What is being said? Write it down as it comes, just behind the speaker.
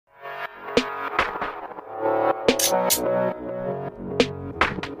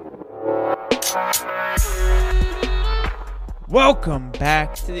Welcome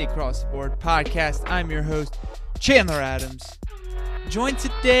back to the Across the Board podcast. I'm your host, Chandler Adams, joined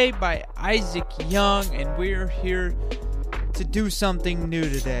today by Isaac Young, and we're here to do something new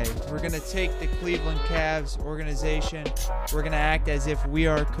today. We're going to take the Cleveland Cavs organization, we're going to act as if we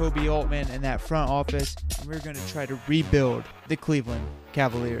are Kobe Altman in that front office, and we're going to try to rebuild the Cleveland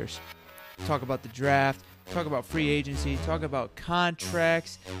Cavaliers. Talk about the draft, talk about free agency, talk about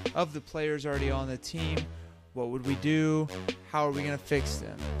contracts of the players already on the team. What would we do? How are we going to fix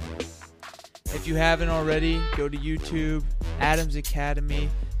them? If you haven't already, go to YouTube, Adams Academy.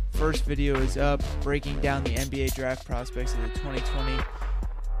 First video is up, breaking down the NBA draft prospects of the 2020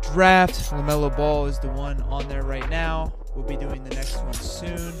 draft. LaMelo Ball is the one on there right now. We'll be doing the next one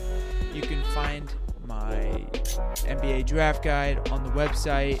soon. You can find my NBA draft guide on the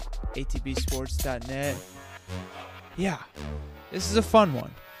website, atbsports.net. Yeah, this is a fun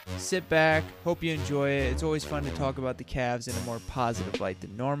one. Sit back, hope you enjoy it. It's always fun to talk about the Cavs in a more positive light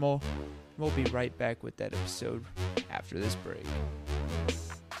than normal. We'll be right back with that episode after this break.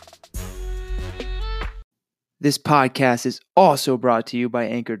 This podcast is also brought to you by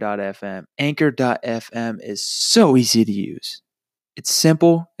Anchor.fm. Anchor.fm is so easy to use. It's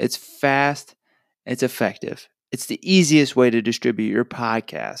simple, it's fast, it's effective. It's the easiest way to distribute your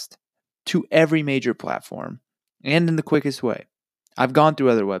podcast to every major platform and in the quickest way. I've gone through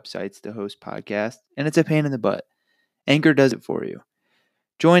other websites to host podcasts, and it's a pain in the butt. Anchor does it for you.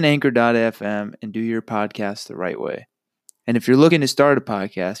 Join Anchor.fm and do your podcast the right way. And if you're looking to start a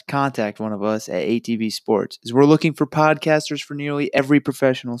podcast, contact one of us at ATB Sports, as we're looking for podcasters for nearly every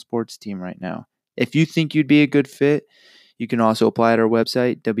professional sports team right now. If you think you'd be a good fit, you can also apply at our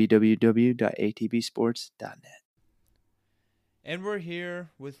website, www.atbsports.net. And we're here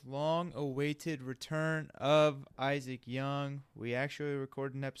with long-awaited return of Isaac Young. We actually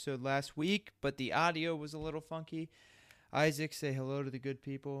recorded an episode last week, but the audio was a little funky. Isaac, say hello to the good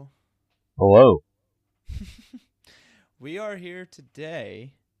people. Hello. We are here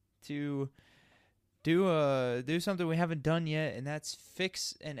today to do something we haven't done yet, and that's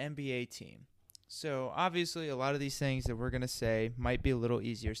fix an NBA team. So obviously a lot of these things that we're going to say might be a little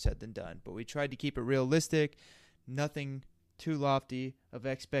easier said than done, but we tried to keep it realistic, nothing too lofty of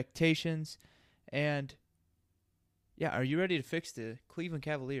expectations. And yeah, are you ready to fix the Cleveland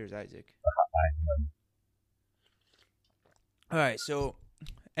Cavaliers, Isaac? All right, so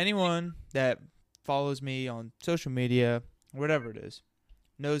anyone that follows me on social media, whatever it is,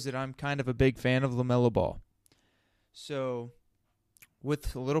 knows that I'm kind of a big fan of LaMelo Ball. So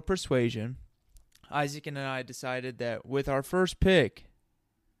with a little persuasion, Isaac and I decided that with our first pick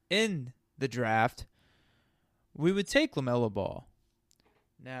in the draft, we would take LaMelo Ball.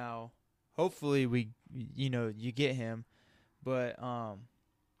 Now, hopefully you get him. But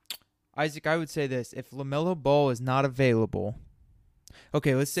Isaac, I would say this. If LaMelo Ball is not available,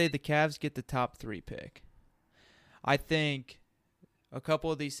 okay, let's say the Cavs get the top 3 pick. I think a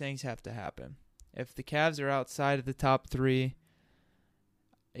couple of these things have to happen. If the Cavs are outside of the top 3,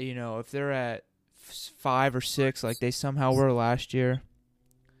 if they're at 5 or 6 like they somehow were last year,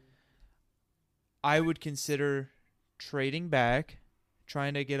 I would consider trading back,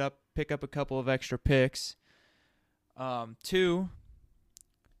 trying to pick up a couple of extra picks. 2,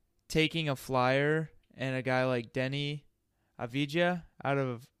 taking a flyer and a guy like Deni Avdija out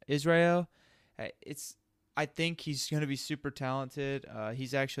of Israel. I think he's going to be super talented.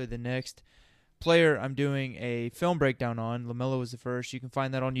 He's actually the next player I'm doing a film breakdown on. LaMelo was the first. You can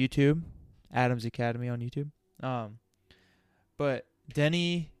find that on YouTube, Adams Academy on YouTube. But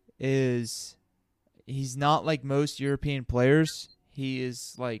Deni he's not like most European players. He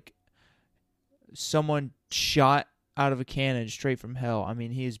is like someone shot out of a cannon straight from hell. I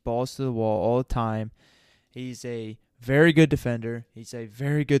mean, he is balls to the wall all the time. He's a very good defender. He's a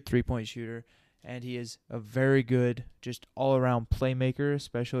very good three-point shooter. And he is a very good just all-around playmaker,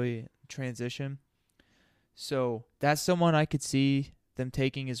 especially transition. So that's someone I could see them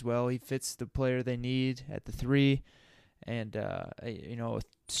taking as well. He fits the player they need at the 3 and, a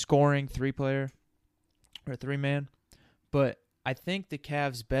scoring 3-player. Or 3-man. But I think the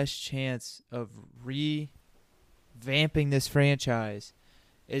Cavs' best chance of revamping this franchise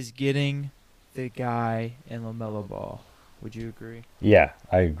is getting the guy in LaMelo Ball. Would you agree? Yeah,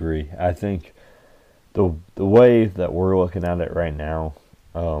 I agree. I think the way that we're looking at it right now,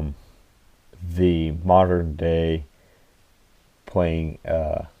 the modern day playing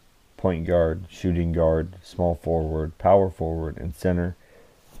point guard, shooting guard, small forward, power forward, and center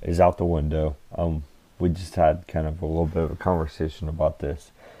is out the window. We just had kind of a little bit of a conversation about this,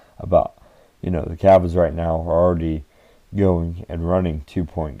 about the Cavs right now are already going and running 2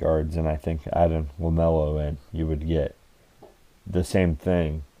 point guards, and I think adding LaMelo in, you would get the same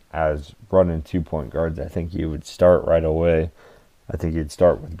thing as running 2 point guards. I think you would start right away. I think you'd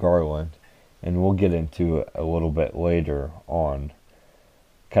start with Garland, and we'll get into it a little bit later on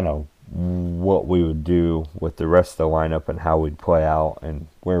kind of what we would do with the rest of the lineup and how we'd play out and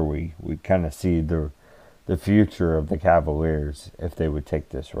where we kind of see the future of the Cavaliers if they would take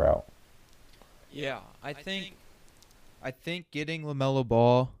this route. Yeah, I think getting LaMelo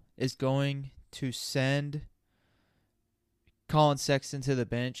Ball is going to send Colin Sexton to the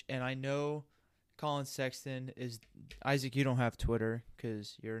bench, and I know Colin Sexton is Isaac. You don't have Twitter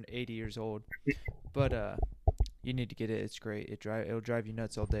because you're 80 years old, but you need to get it. It's great. It'll drive you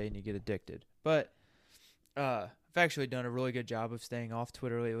nuts all day, and you get addicted. But I've actually done a really good job of staying off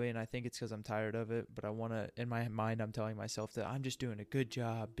Twitter lately, and I think it's because I'm tired of it. But I want to, in my mind, I'm telling myself that I'm just doing a good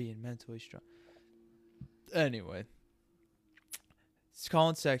job being mentally strong. Anyway,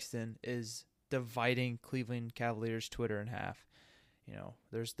 Colin Sexton is dividing Cleveland Cavaliers Twitter in half.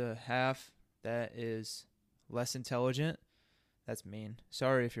 There's the half that is less intelligent. That's mean.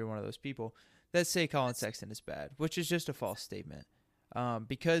 Sorry if you're one of those people that say Colin Sexton is bad, which is just a false statement.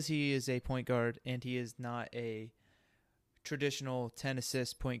 Because he is a point guard and he is not a traditional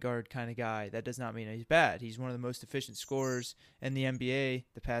 10-assist point guard kind of guy, that does not mean he's bad. He's one of the most efficient scorers in the NBA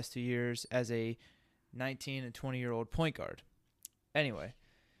the past 2 years as a 19 and 20-year-old point guard. Anyway,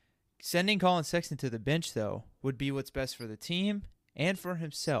 sending Colin Sexton to the bench, though, would be what's best for the team and for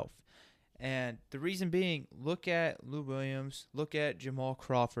himself. And the reason being, look at Lou Williams, look at Jamal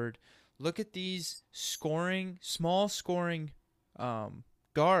Crawford, look at these small scoring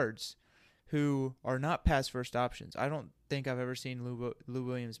guards who are not pass first options. I don't think I've ever seen Lou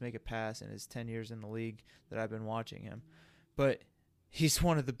Williams make a pass in his 10 years in the league that I've been watching him. But he's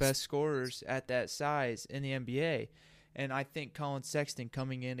one of the best scorers at that size in the NBA. And I think Colin Sexton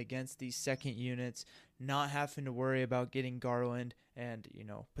coming in against these second units, not having to worry about getting Garland and,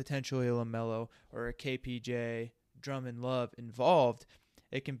 potentially a LaMelo or a KPJ, Drummond Love involved,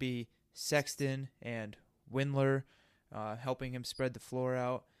 it can be Sexton and Windler helping him spread the floor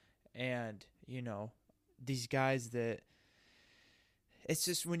out. And, these guys that it's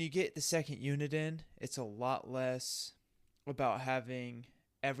just when you get the second unit in, it's a lot less about having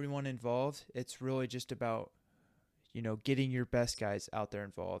everyone involved. It's really just about getting your best guys out there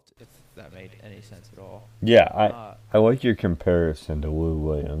involved, if that made any sense at all. Yeah, I like your comparison to Lou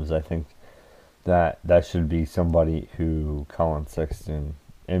Williams. I think that should be somebody who Colin Sexton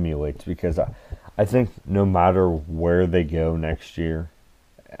emulates, because I think no matter where they go next year,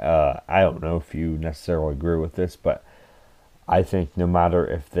 I don't know if you necessarily agree with this, but I think no matter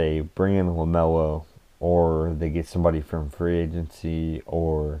if they bring in LaMelo or they get somebody from free agency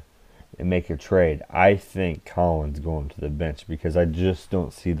or and make a trade, I think Colin's going to the bench because I just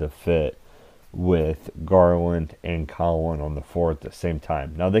don't see the fit with Garland and Colin on the floor at the same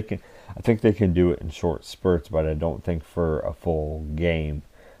time. Now I think they can do it in short spurts, but I don't think for a full game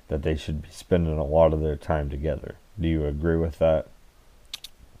that they should be spending a lot of their time together. Do you agree with that?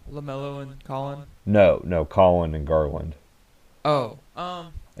 LaMelo and Colin? No, Colin and Garland. Oh,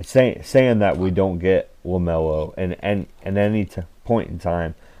 saying that we don't get LaMelo and any point in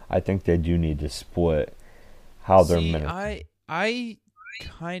time, I think they do need to split how they're minutes. I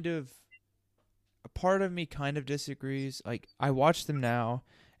kind of, a part of me kind of disagrees. Like, I watch them now,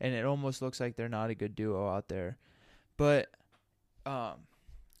 and it almost looks like they're not a good duo out there. But,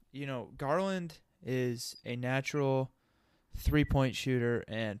 Garland is a natural three-point shooter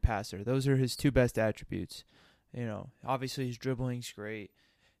and passer. Those are his two best attributes. Obviously his dribbling's great.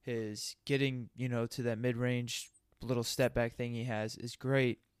 His getting, to that mid-range little step-back thing he has is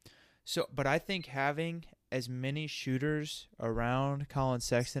great. So, but I think having as many shooters around Colin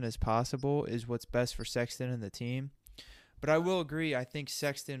Sexton as possible is what's best for Sexton and the team. But I will agree, I think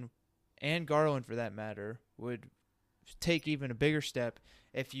Sexton and Garland, for that matter, would take even a bigger step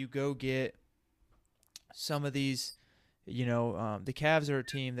if you go get some of these, the Cavs are a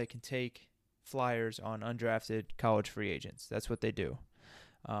team that can take flyers on undrafted college free agents. That's what they do.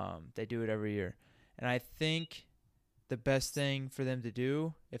 They do it every year. And I think the best thing for them to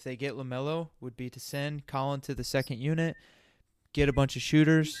do, if they get LaMelo, would be to send Colin to the second unit, get a bunch of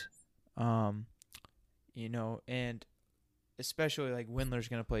shooters, and especially like Windler's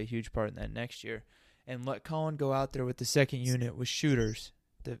going to play a huge part in that next year, and let Colin go out there with the second unit with shooters,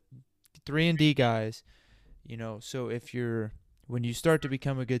 the 3-and-D guys, so when you start to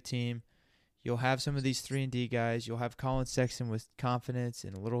become a good team, you'll have some of these 3-and-D guys, you'll have Colin Sexton with confidence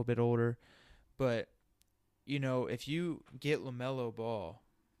and a little bit older, but if you get LaMelo Ball,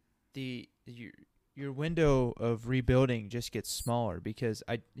 your window of rebuilding just gets smaller because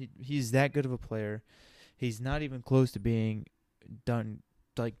he's that good of a player. He's not even close to being done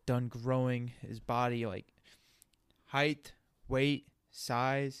growing his body, like height, weight,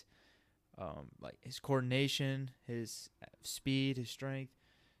 size, like his coordination, his speed, his strength.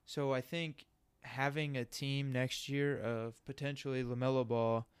 So I think having a team next year of potentially LaMelo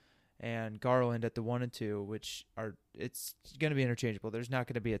Ball and Garland at the 1 and 2, it's going to be interchangeable. There's not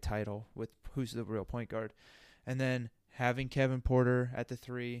going to be a title with who's the real point guard. And then having Kevin Porter at the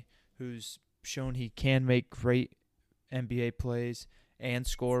 3, who's shown he can make great NBA plays and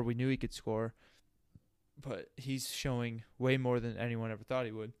score. We knew he could score, but he's showing way more than anyone ever thought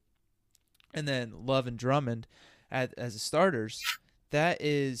he would. And then Love and Drummond as the starters. That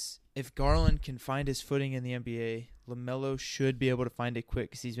is, if Garland can find his footing in the NBA, LaMelo should be able to find it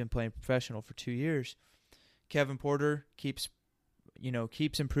quick because he's been playing professional for 2 years. Kevin Porter keeps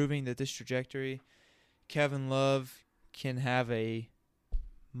improving this trajectory. Kevin Love can have a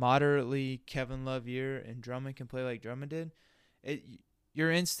moderately Kevin Love year, and Drummond can play like Drummond did.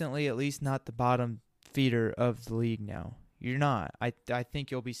 You're instantly at least not the bottom feeder of the league now. You're not. I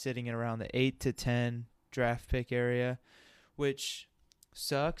think you'll be sitting at around the 8 to 10 draft pick area, which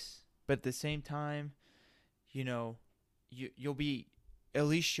sucks, but at the same time, you'll be at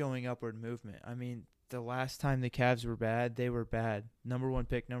least showing upward movement. I mean, the last time the Cavs were bad, they were bad. Number one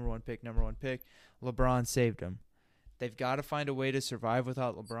pick. LeBron saved them. They've got to find a way to survive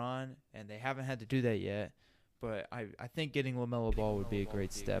without LeBron, and they haven't had to do that yet. But I think getting LaMelo Ball would be a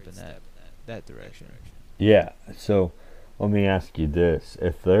great step in that direction. Yeah. So let me ask you this: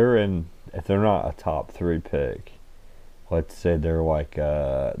 if they're not a top 3 pick, let's say they're like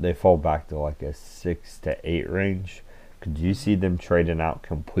they fall back to like a 6 to 8 range, could you see them trading out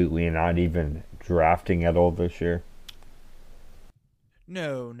completely and not even drafting at all this year?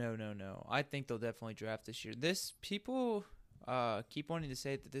 No. I think they'll definitely draft this year. People keep wanting to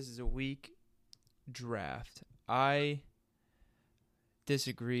say that this is a weak draft. I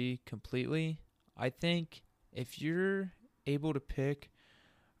disagree completely. I think if you're able to pick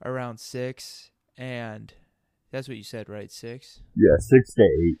around 6, and that's what you said, right? 6? Yeah, 6 to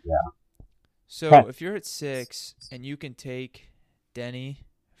 8, yeah. So if you're at 6 and you can take Denny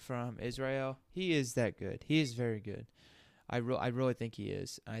from Israel, he is that good. He is very good. I really think he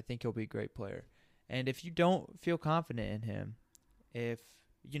is. I think he'll be a great player. And if you don't feel confident in him,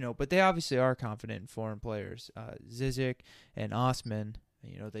 but they obviously are confident in foreign players. Zizic and Osman,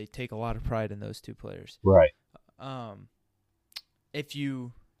 they take a lot of pride in those 2 players. Right. If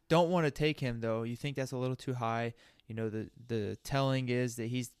you don't want to take him, though, you think that's a little too high, the telling is that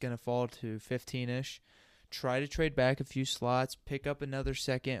he's going to fall to 15-ish. Try to trade back a few slots, pick up another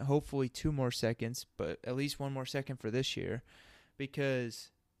second, hopefully 2 more seconds, but at least 1 more second for this year. Because,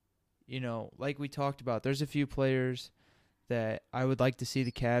 like we talked about, there's a few players that I would like to see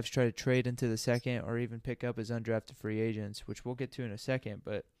the Cavs try to trade into the second or even pick up as undrafted free agents, which we'll get to in a second.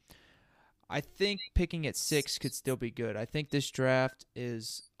 But I think picking at 6 could still be good. I think this draft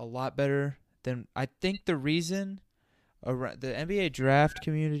is a lot better than – I think the reason – the NBA draft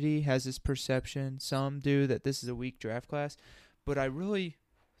community has this perception, some do, that this is a weak draft class, but I really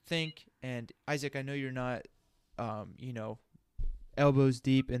think, and Isaac, I know you're not, elbows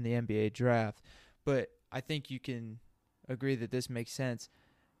deep in the NBA draft, but I think you can agree that this makes sense.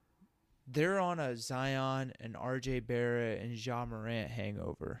 They're on a Zion and RJ Barrett and Ja Morant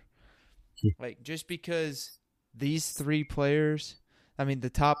hangover. Like, just because these 3 players, the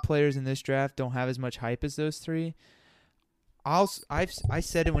top players in this draft don't have as much hype as those 3. I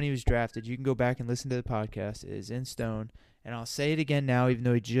said it when he was drafted. You can go back and listen to the podcast. It is in stone. And I'll say it again now, even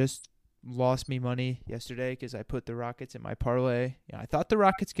though he just lost me money yesterday because I put the Rockets in my parlay. I thought the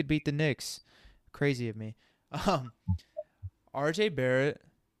Rockets could beat the Knicks. Crazy of me. RJ Barrett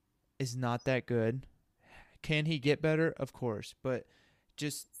is not that good. Can he get better? Of course. But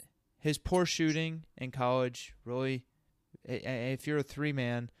just his poor shooting in college, really, if you're a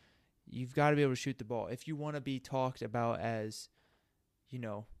 3-man, you've got to be able to shoot the ball. If you want to be talked about as,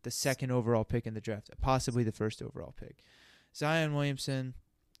 the 2nd overall pick in the draft, possibly the 1st overall pick. Zion Williamson,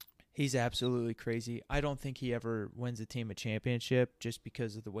 he's absolutely crazy. I don't think he ever wins a team a championship just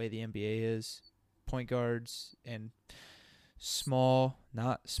because of the way the NBA is. Point guards and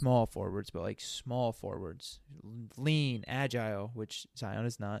not small forwards, but like small forwards. Lean, agile, which Zion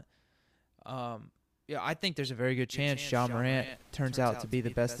is not. Yeah, I think there's a very good chance Ja Morant turns out to be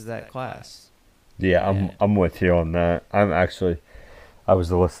the best of that class. Yeah, I'm with you on that. I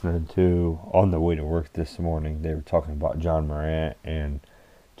was listening to, on the way to work this morning, they were talking about John Morant and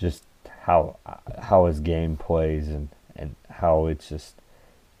just how his game plays and how it's just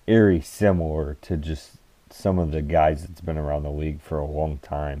eerie similar to just some of the guys that's been around the league for a long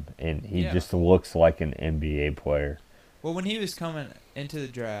time, and he Yeah. just looks like an NBA player. Well, when he was coming into the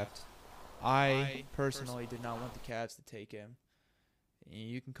draft, I personally did not want the Cavs to take him.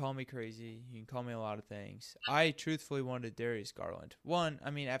 You can call me crazy. You can call me a lot of things. I truthfully wanted Darius Garland.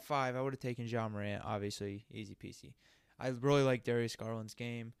 At 5, I would have taken Ja Morant, obviously, easy peasy. I really like Darius Garland's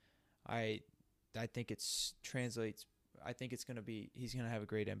game. I think translates. I think he's gonna have a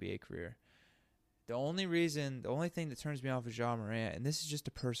great NBA career. The only thing that turns me off is Ja Morant, and this is just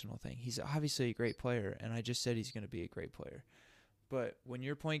a personal thing. He's obviously a great player, and I just said he's gonna be a great player. But when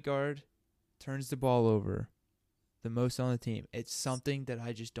your point guard turns the ball over the most on the team, it's something that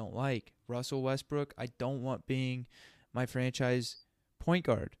I just don't like. Russell Westbrook, I don't want being my franchise point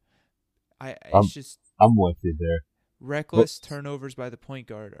guard. I'm It's just I'm with you there. reckless turnovers by the point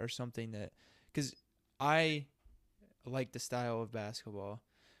guard are something that, because I like the style of basketball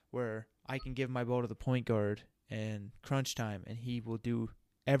where I can give my ball to the point guard and crunch time, and he will do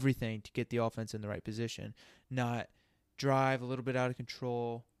everything to get the offense in the right position, not drive a little bit out of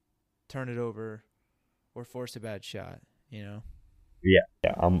control, turn it over, or force a bad shot. Yeah,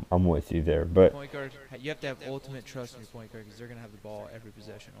 I'm with you there. But Point guard, you have to have ultimate trust in your point guard because they're gonna have the ball every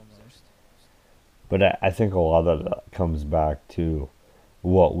possession almost. I think a lot of that comes back to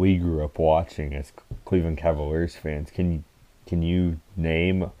what we grew up watching as Cleveland Cavaliers fans. Can you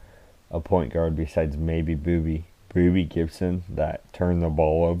name a point guard besides maybe Boobie Gibson that turned the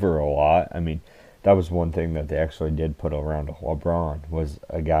ball over a lot? I mean, that was one thing that they actually did put around LeBron, was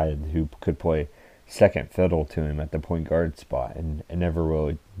a guy who could play second fiddle to him at the point guard spot and never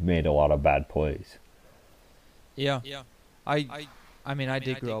really made a lot of bad plays. Yeah. I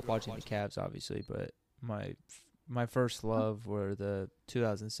did grow up watching the Cavs, obviously, but my first love were the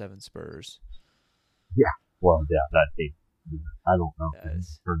 2007 Spurs. Yeah. Well, yeah, that team. I don't know.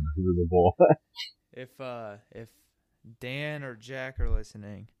 Yes. Turned the ball. If Dan or Jack are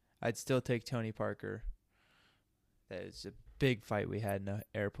listening, I'd still take Tony Parker. That is a big fight we had in an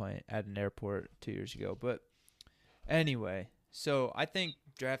airplane at an airport 2 years ago. But anyway, so I think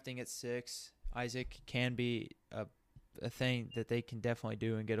drafting at 6, Isaac, can be a thing that they can definitely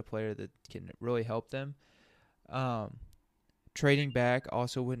do and get a player that can really help them. Trading back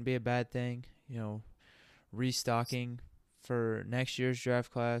also wouldn't be a bad thing. Restocking for next year's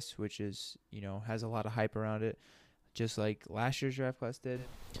draft class, which is, has a lot of hype around it, just like last year's draft class did.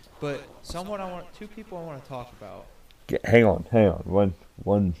 But two people I want to talk about. Hang on.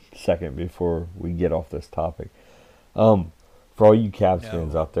 One second before we get off this topic. For all you Cavs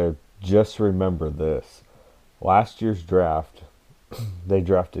fans out there, just remember this. Last year's draft, they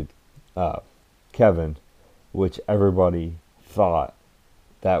drafted Kevin, which everybody thought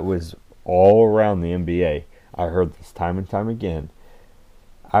that was all around the NBA. I heard this time and time again.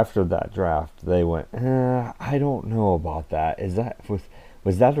 After that draft, they went, I don't know about that.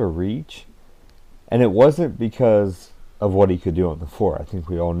 Was that a reach? And it wasn't because of what he could do on the floor. I think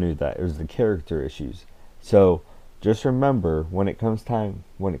we all knew that. It was the character issues. So just remember, when it comes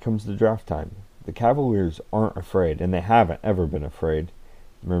to draft time, the Cavaliers aren't afraid, and they haven't ever been afraid.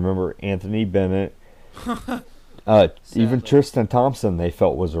 Remember Anthony Bennett, even Tristan Thompson they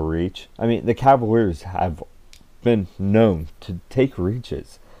felt was a reach. I mean, the Cavaliers have been known to take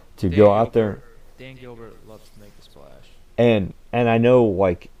reaches, to go out there. Dan Gilbert loves to make a splash. And I know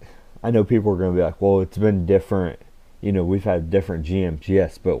people are going to be like, well, it's been different. We've had different GMs,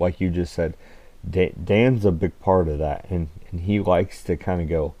 yes, but like you just said, Dan's a big part of that, and he likes to kind of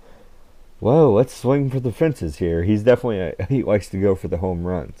go, whoa, let's swing for the fences here. He likes to go for the home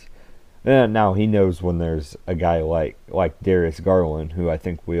runs. And now he knows when there's a guy like Darius Garland, who I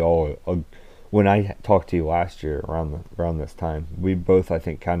think we all, when I talked to you last year around this time, we both, I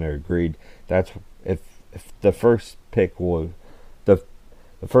think, kind of agreed that's if the first pick was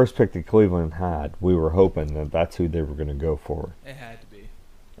the first pick that Cleveland had, we were hoping that that's who they were going to go for. It had to be.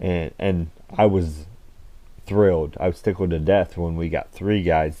 And I was thrilled. I was tickled to death when we got 3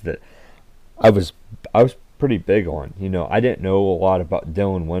 guys that I was pretty big on. I didn't know a lot about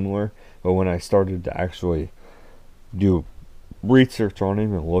Dylan Windler, but when I started to actually do research on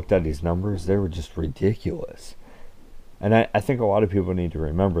him and looked at his numbers, they were just ridiculous. And I think a lot of people need to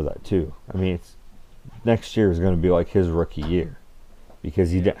remember that too. I mean, next year is going to be like his rookie year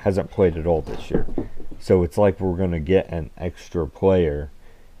because he hasn't played at all this year. So it's like we're going to get an extra player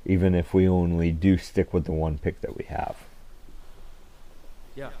even if we only do stick with the 1 pick that we have.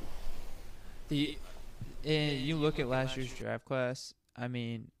 Yeah. You look at last year's draft class, I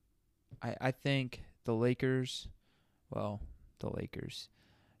mean, I think the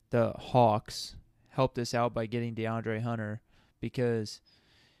Hawks helped us out by getting DeAndre Hunter because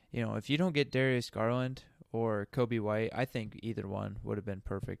if you don't get Darius Garland or Kobe White, I think either one would have been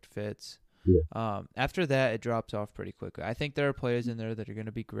perfect fits. Yeah. After that, it drops off pretty quickly. I think there are players in there that are going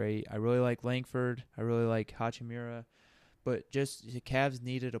to be great. I really like Langford. I really like Hachimura. But just the Cavs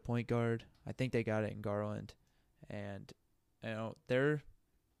needed a point guard. I think they got it in Garland. And,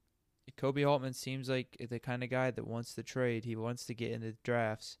 Kobe Altman seems like the kind of guy that wants to trade. He wants to get into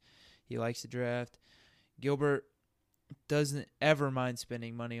drafts. He likes to draft. Gilbert doesn't ever mind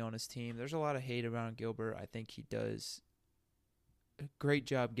spending money on his team. There's a lot of hate around Gilbert. I think he does a great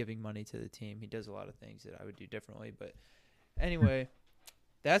job giving money to the team. He does a lot of things that I would do differently. But anyway,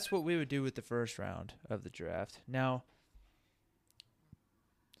 that's what we would do with the first round of the draft. Now,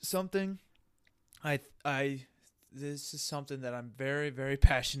 this is something that I'm very, very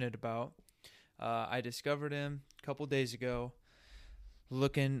passionate about. I discovered him a couple days ago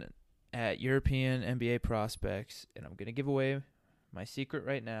looking at European NBA prospects, and I'm going to give away my secret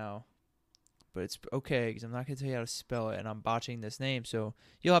right now, but it's okay because I'm not going to tell you how to spell it, and I'm botching this name, so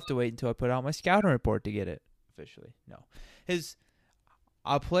you'll have to wait until I put out my scouting report to get it officially. No.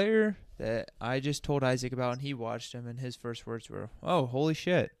 A player that I just told Isaac about, and he watched him, and his first words were, "Oh, holy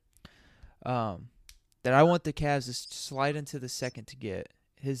shit." That I want the Cavs to slide into the second to get.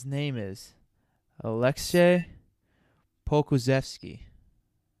 His name is Aleksej Pokusevski.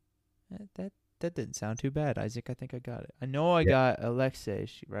 That didn't sound too bad, Isaac. I think I got it. I know I got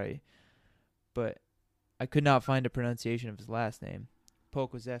Aleksej right, but I could not find a pronunciation of his last name,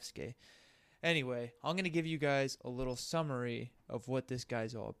 Pokusevski. Anyway, I'm going to give you guys a little summary of what this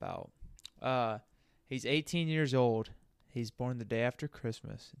guy's all about. He's 18 years old. He's born the day after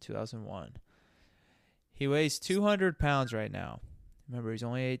Christmas in 2001. He weighs 200 pounds right now. Remember, he's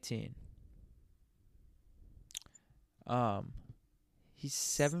only 18. He's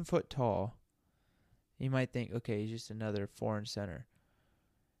 7 foot tall. You might think, okay, he's just another foreign center.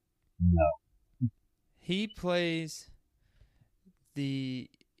 No. He plays a 3-4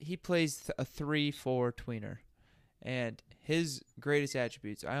 tweener. And his greatest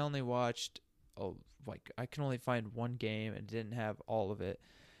attributes, I only watched, I can only find one game and didn't have all of it.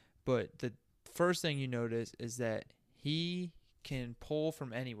 But the first thing you notice is that he can pull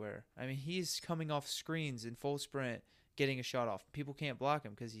from anywhere. I mean, he's coming off screens in full sprint, getting a shot off. People can't block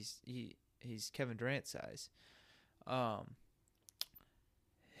him because he's Kevin Durant size.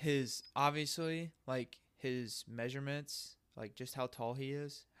 His measurements, like just how tall he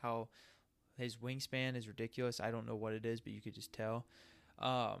is, how his wingspan is ridiculous. I don't know what it is, but you could just tell.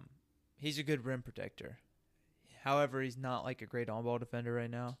 He's a good rim protector. However, he's not like a great on-ball defender right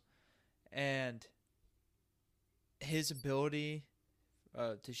now. And his ability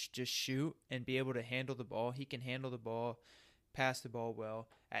to just shoot and be able to handle the ball, he can handle the ball, pass the ball well.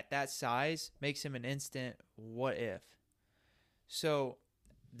 At that size, makes him an instant what if. So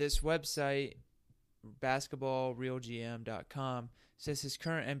this website, basketballrealgm.com, says his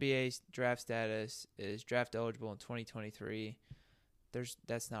current NBA draft status is draft eligible in 2023.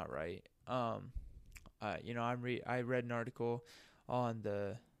 That's not right. I read an article on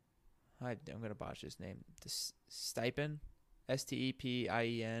I'm going to botch his name. The Stepien,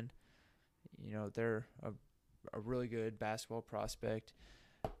 Stepien. They're a really good basketball prospect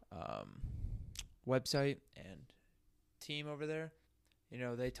website and team over there.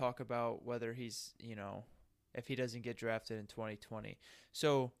 They talk about whether he's, if he doesn't get drafted in 2020.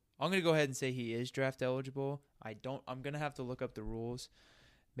 So I'm going to go ahead and say he is draft eligible. I'm going to have to look up the rules.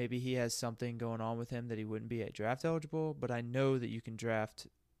 Maybe he has something going on with him that he wouldn't be draft eligible, but I know that you can draft.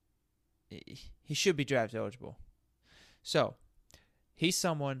 He should be draft eligible. So he's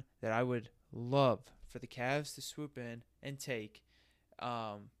someone that I would love for the Cavs to swoop in and take,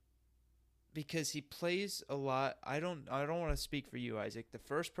 because he plays a lot. I don't want to speak for you, Isaac. The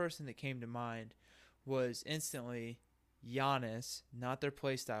first person that came to mind was instantly Giannis, not their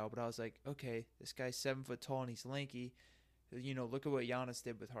play style, but I was like, okay, this guy's 7 foot tall and he's lanky. Look at what Giannis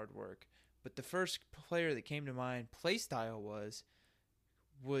did with hard work. But the first player that came to mind, play style was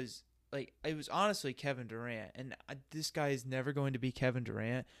it was honestly Kevin Durant. And this guy is never going to be Kevin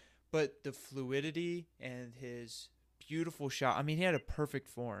Durant, but the fluidity and his beautiful shot. I mean, he had a perfect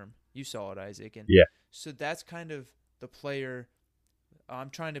form. You saw it, Isaac. And yeah. So that's kind of the player. I'm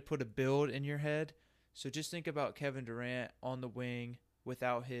trying to put a build in your head. So just think about Kevin Durant on the wing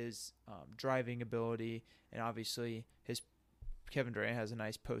without his driving ability. And obviously Kevin Durant has a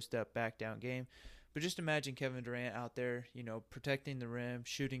nice post-up, back-down game. But just imagine Kevin Durant out there, protecting the rim,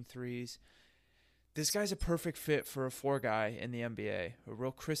 shooting threes. This guy's a perfect fit for a 4 guy in the NBA. A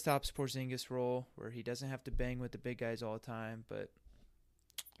real Kristaps Porzingis role where he doesn't have to bang with the big guys all the time, but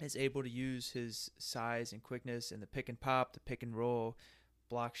is able to use his size and quickness in the pick and pop, the pick and roll,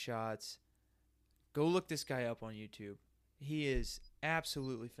 block shots. Go look this guy up on YouTube. He is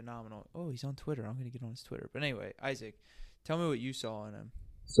absolutely phenomenal. Oh, he's on Twitter. I'm going to get on his Twitter. But anyway, Isaac, tell me what you saw in him.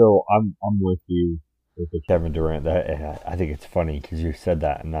 So I'm with you with the Kevin Durant. That I think it's funny because you said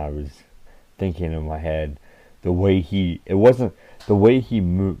that, and I was thinking in my head the way it wasn't the way he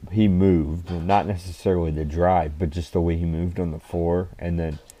moved, not necessarily the drive, but just the way he moved on the floor, and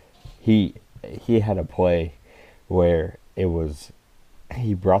then he had a play where it was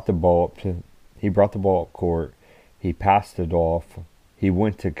he brought the ball up court, he passed it off, he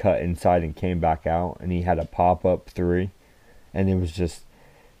went to cut inside and came back out, and he had a pop up three, and it was just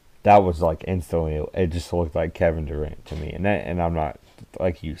that was like instantly it just looked like Kevin Durant to me, and I'm not,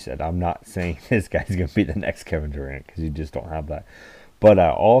 like you said, I'm not saying this guy's gonna be the next Kevin Durant because you just don't have that, but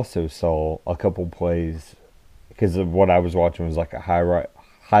I also saw a couple plays because of what I was watching was like a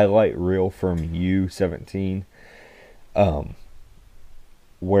highlight reel from U17,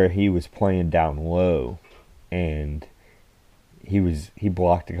 where he was playing down low, and he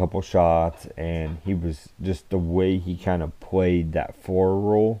blocked a couple shots, and he was just the way he kind of played that floor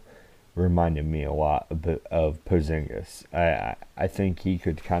role reminded me a lot of Porzingis. I think he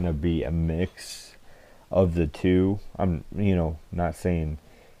could kind of be a mix of the two. I'm not saying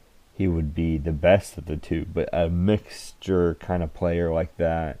he would be the best of the two, but a mixture kind of player like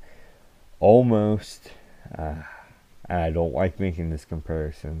that. Almost, I don't like making this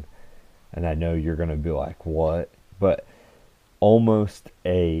comparison, and I know you're going to be like, what? But almost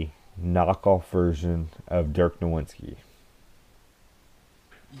a knockoff version of Dirk Nowitzki.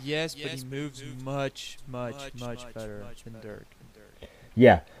 Yes, but he moves much better than Dirk.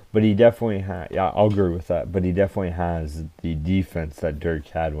 Yeah, but he definitely has. Yeah, I'll agree with that. But he definitely has the defense that Dirk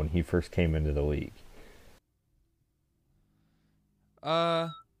had when he first came into the league. Yeah,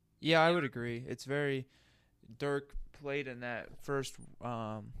 I would agree. It's very Dirk played in that first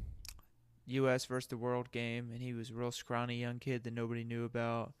U.S. versus the world game, and he was a real scrawny young kid that nobody knew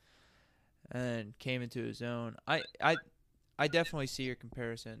about, and came into his own. I definitely see your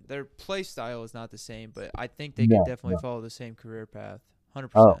comparison. Their play style is not the same, but I think they could definitely follow the same career path,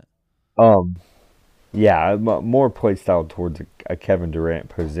 100%. Yeah, more play style towards a Kevin Durant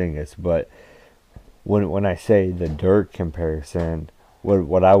Porzingis, but when I say the Dirk comparison,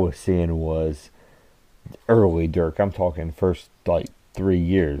 what I was seeing was early Dirk. I'm talking first like 3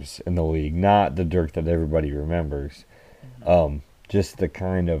 years in the league, not the Dirk that everybody remembers. Mm-hmm. Just the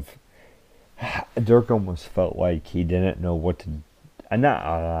kind of Dirk almost felt like he didn't know what to.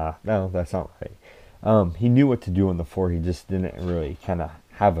 No, that's not right. He knew what to do on the floor. He just didn't really kind of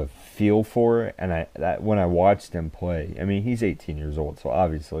have a feel for it. And when I watched him play, I mean, he's 18 years old, so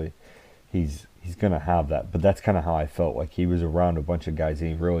obviously he's gonna have that. But that's kind of how I felt. Like he was around a bunch of guys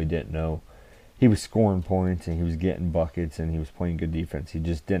and he really didn't know. He was scoring points and he was getting buckets and he was playing good defense. He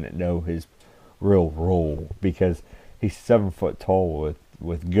just didn't know his real role because he's 7 foot tall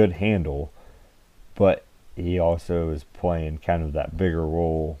with good handle. But he also is playing kind of that bigger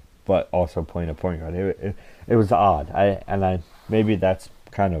role, but also playing a point guard. It was odd. Maybe that's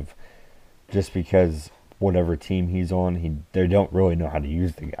kind of just because whatever team he's on, they don't really know how to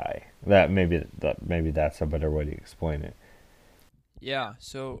use the guy. Maybe that's a better way to explain it. Yeah.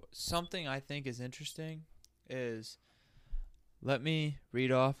 So something I think is interesting is, let me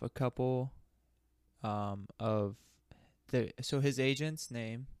read off a couple so his agent's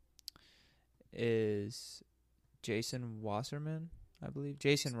name is Jason Wasserman, I believe.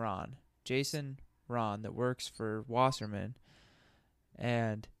 Jason Ron, that works for Wasserman.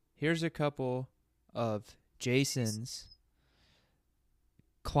 And here's a couple of Jason's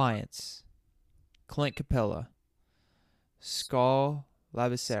clients: Clint Capella, Skal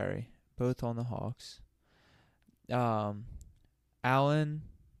Labissiere, both on the Hawks. Alan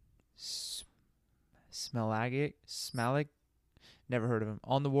Smalek, never heard of him,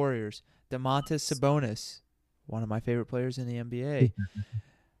 on the Warriors. Domantas Sabonis, one of my favorite players in the NBA.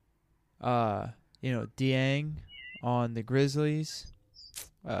 Dieng on the Grizzlies.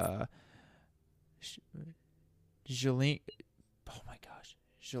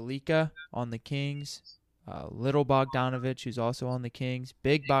 Jalika on the Kings. Little Bogdanovich, who's also on the Kings.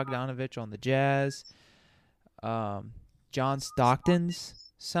 Big Bogdanovich on the Jazz. John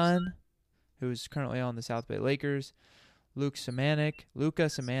Stockton's son, who's currently on the South Bay Lakers. Luka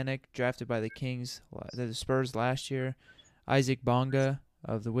Samanik, drafted by the Spurs last year. Isaac Bonga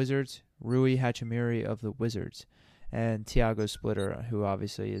of the Wizards. Rui Hachimura of the Wizards. And Tiago Splitter, who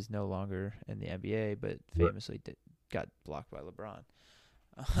obviously is no longer in the NBA, but famously got blocked by LeBron.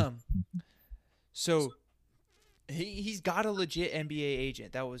 So he's got a legit NBA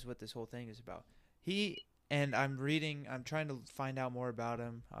agent. That was what this whole thing is about. He and I'm trying to find out more about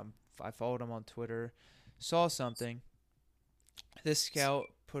him. I followed him on Twitter, saw something. This scout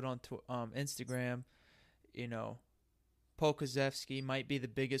put on Instagram, you know, Polkazewski might be the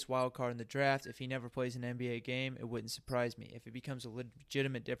biggest wild card in the draft. If he never plays an NBA game, it wouldn't surprise me. If he becomes a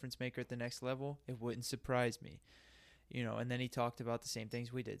legitimate difference maker at the next level, it wouldn't surprise me. And then he talked about the same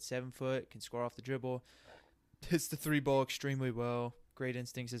things we did. 7 foot, can score off the dribble, hits the 3-ball extremely well, great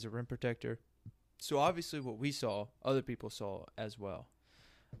instincts as a rim protector. So obviously what we saw, other people saw as well.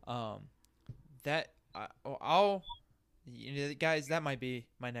 Guys, that might be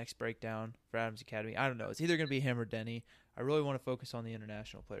my next breakdown for Adams Academy. I don't know. It's either going to be him or Denny. I really want to focus on the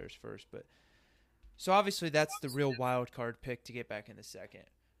international players first. So obviously that's the real wild card pick to get back in the second.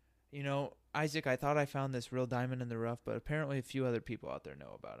 Isaac, I thought I found this real diamond in the rough, but apparently a few other people out there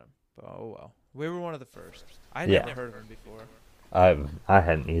know about him. But oh well. We were one of the first. I never heard of him before. I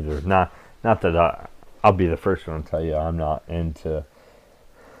hadn't either. Not that I'll be the first one to tell you I'm not into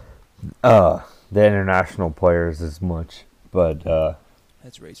the international players as much, but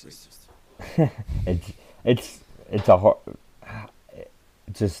that's racist. it's a hard,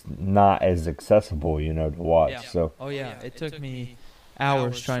 just not as accessible, to watch. Yeah. So it took me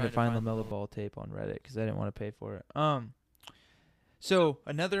hours trying to find LaMelo Ball tape on Reddit because I didn't want to pay for it. So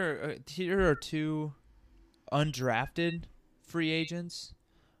another here are 2 undrafted free agents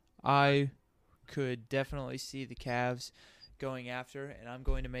I could definitely see the Cavs going after, and I'm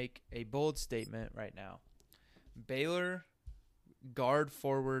going to make a bold statement right now. Baylor guard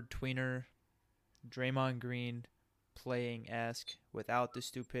forward tweener Draymond Green playing-esque without the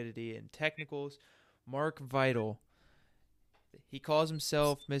stupidity and technicals. Mark Vital. He calls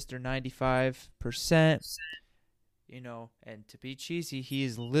himself Mr. 95%. And to be cheesy, he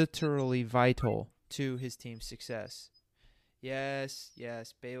is literally vital to his team's success. Yes,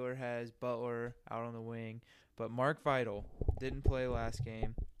 Baylor has Butler out on the wing, but Mark Vital didn't play last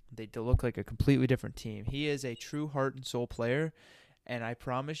game. They look like a completely different team. He is a true heart and soul player, and I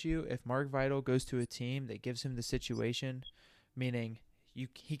promise you, if Mark Vital goes to a team that gives him the situation, meaning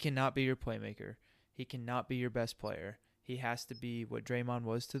he cannot be your playmaker, he cannot be your best player, he has to be what Draymond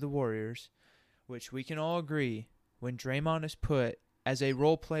was to the Warriors, which we can all agree, when Draymond is put as a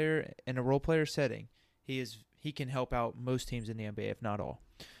role player in a role player setting, he can help out most teams in the NBA, if not all.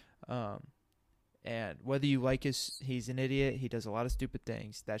 And whether you like he's an idiot. He does a lot of stupid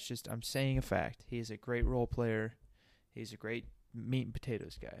things. That's just, I'm saying a fact. He is a great role player. He's a great meat and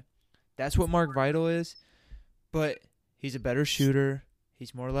potatoes guy. That's what Mark Vital is, but he's a better shooter.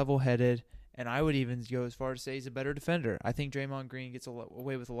 He's more level-headed, and I would even go as far as to say he's a better defender. I think Draymond Green gets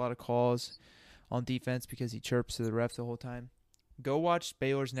away with a lot of calls on defense because he chirps to the ref the whole time. Go watch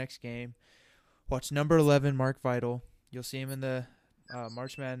Baylor's next game. Watch number 11, Mark Vital. You'll see him in the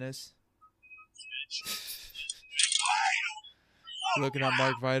March Madness. Looking at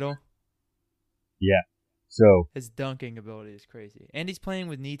Mark Vital. Yeah. So his dunking ability is crazy, and he's playing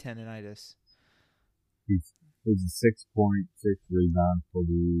with knee tendonitis. He's a 6.6 rebound,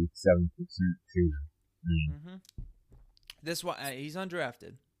 47% shooter. Mm-hmm. This one, he's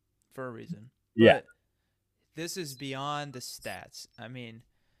undrafted for a reason. Yeah. But this is beyond the stats. I mean,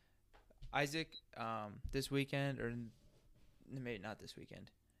 Isaac, this weekend, or maybe not this weekend,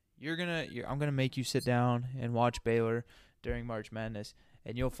 I'm gonna make you sit down and watch Baylor during March Madness,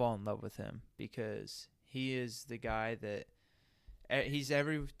 and you'll fall in love with him because he is the guy that he's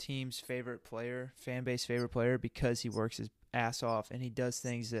every team's favorite player, fan base favorite player, because he works his ass off and he does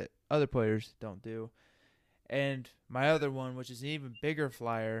things that other players don't do. And my other one, which is an even bigger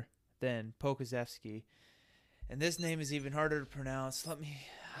flyer than Polkazewski, and this name is even harder to pronounce. Let me.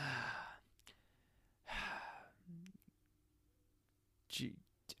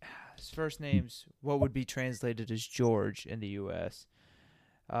 His first name's what would be translated as George in the U.S.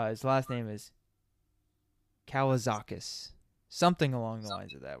 His last name is Kalazakis. Something along the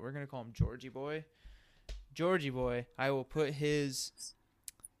lines of that. We're going to call him Georgie Boy. Georgie Boy, I will put his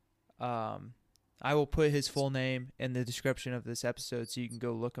full name in the description of this episode so you can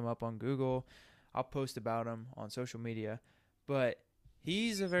go look him up on Google. I'll post about him on social media. But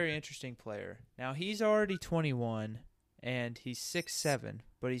he's a very interesting player. Now, he's already 21, and he's 6'7",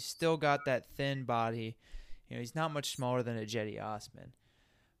 but he's still got that thin body. He's not much smaller than a Jetty Osman.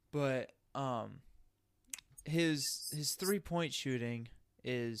 But his three-point shooting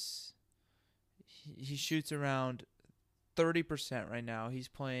is he shoots around 30% right now. He's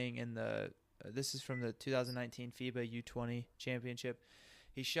playing in this is from the 2019 FIBA U20 championship.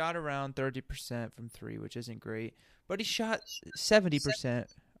 He shot around 30% from three, which isn't great, but he shot 70%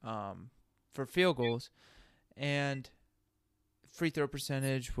 for field goals, and free throw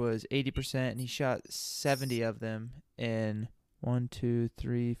percentage was 80%, and he shot 70 of them in 1, 2,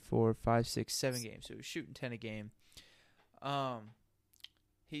 3, 4, 5, 6, 7 games. So he was shooting 10 a game.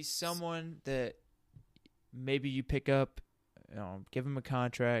 He's someone that maybe you pick up, give him a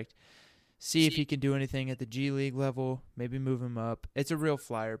contract, see if he can do anything at the G League level, maybe move him up. It's a real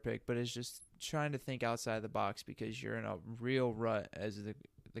flyer pick, but it's just trying to think outside the box because you're in a real rut as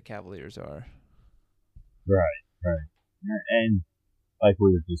the Cavaliers are. Right. And like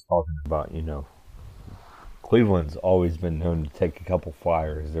we were just talking about, Cleveland's always been known to take a couple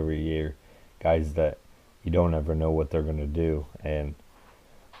flyers every year, guys that you don't ever know what they're going to do, and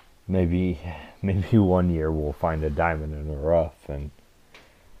maybe one year we'll find a diamond in the rough, and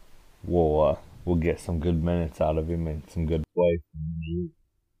we'll get some good minutes out of him and some good play from him.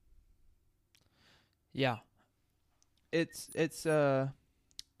 Yeah, it's a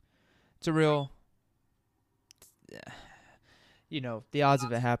real. The odds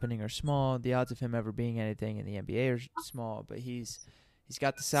of it happening are small. The odds of him ever being anything in the NBA are small. But he's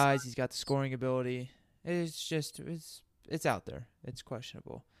got the size. He's got the scoring ability. It's out there. It's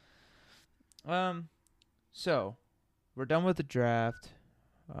questionable. So we're done with the draft.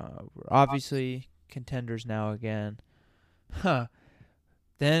 We're obviously contenders now again. Then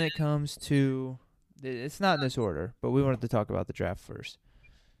it comes to, it's not in this order, but we wanted to talk about the draft first.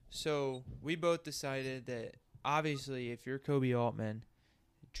 So we both decided that obviously if you're Kobe Altman,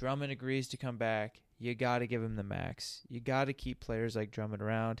 Drummond agrees to come back, you got to give him the max. You got to keep players like Drummond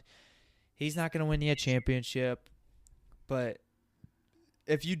around. He's not going to win you a championship, but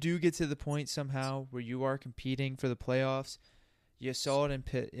if you do get to the point somehow where you are competing for the playoffs, you saw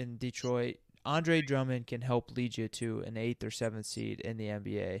it in Detroit, Andre Drummond can help lead you to an 8th or 7th seed in the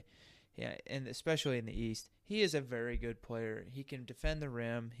NBA, yeah, and especially in the East. He is a very good player. He can defend the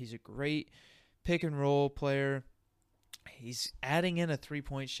rim. He's a great pick-and-roll player. He's adding in a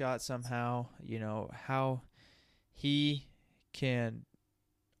three-point shot somehow. How he can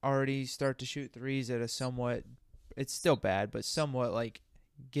already start to shoot threes at a somewhat, it's still bad, but somewhat like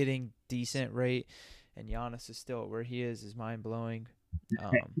getting decent rate, and Giannis is still where he is mind-blowing.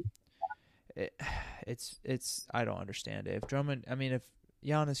 It's I don't understand it. If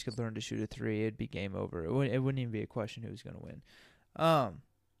Giannis could learn to shoot a three, it'd be game over. It wouldn't even be a question who's going to win. But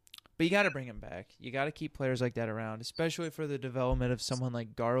you got to bring him back. You got to keep players like that around, especially for the development of someone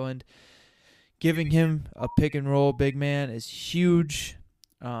like Garland. Giving him a pick and roll big man is huge.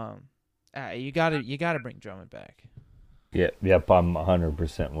 You got to bring Drummond back. Yep, I'm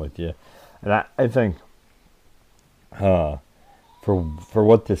 100% with you, and I think, for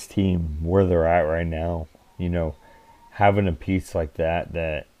what this team, where they're at right now, having a piece like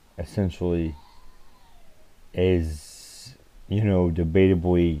that essentially is,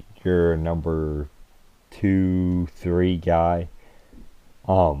 debatably your number 2, 3 guy,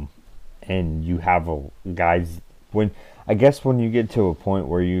 and you have guys when you get to a point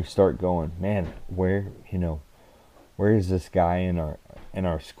where you start going, man, where is this guy in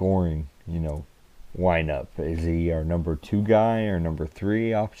our scoring, lineup? Is he our number 2 guy or number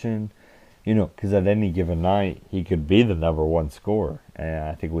 3 option? Because at any given night, he could be the number 1 scorer. And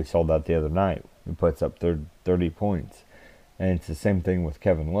I think we saw that the other night. He puts up 30 points. And it's the same thing with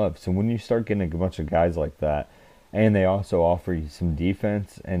Kevin Love. So when you start getting a bunch of guys like that, and they also offer you some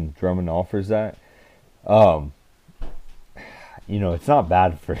defense, and Drummond offers that, it's not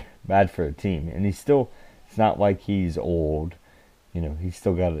bad for a team. And it's not like he's old. He's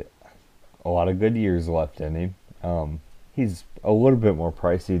still got a lot of good years left in him. He's a little bit more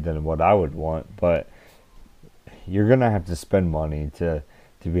pricey than what I would want, but you're going to have to spend money to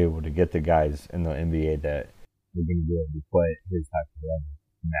be able to get the guys in the NBA that are going to be able to play at his type of level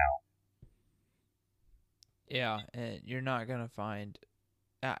now. Yeah, and you're not going to find,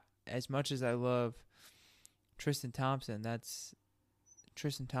 as much as I love Tristan Thompson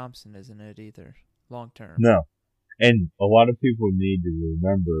isn't it either, long term. No, and a lot of people need to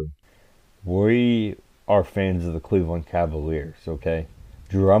remember, we are fans of the Cleveland Cavaliers, okay?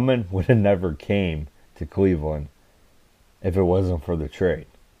 Drummond would have never came to Cleveland if it wasn't for the trade.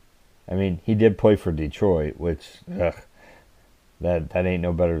 I mean, he did play for Detroit, which, that ain't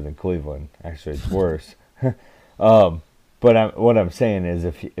no better than Cleveland. Actually, it's worse. But what I'm saying is,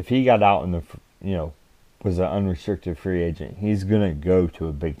 if he got out in was an unrestricted free agent, he's gonna go to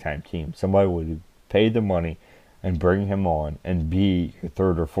a big time team. Somebody would pay the money and bring him on and be your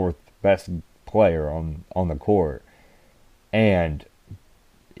 3rd or 4th best player on the court, and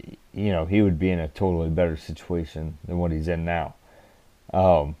he would be in a totally better situation than what he's in now.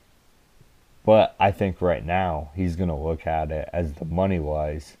 But I think right now he's going to look at it as the money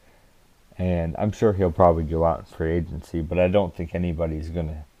wise, and I'm sure he'll probably go out in free agency, but I don't think anybody's going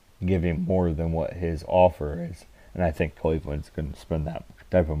to give him more than what his offer is. And I think Cleveland's going to spend that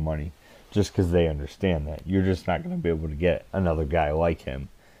type of money just because they understand that you're just not going to be able to get another guy like him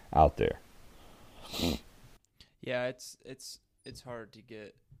out there. Yeah, it's hard to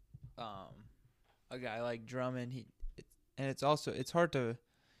get a guy like Drummond. And it's hard to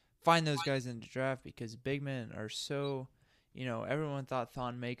find those guys in the draft because big men are so. Everyone thought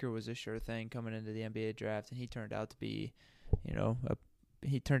Thon Maker was a sure thing coming into the NBA draft, and he turned out to be,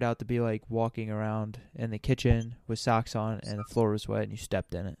 like walking around in the kitchen with socks on and the floor was wet and you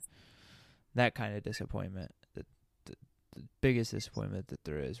stepped in it. That kind of disappointment, the biggest disappointment that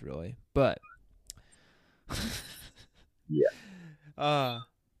there is, really. But Yeah.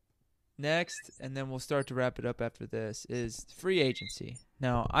 Next, and then we'll start to wrap it up after this, is free agency.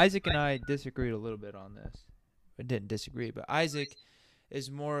 Now, Isaac and I disagreed a little bit on this. I didn't disagree, but Isaac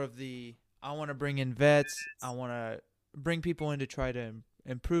is more of the, I want to bring in vets. I want to bring people in to try to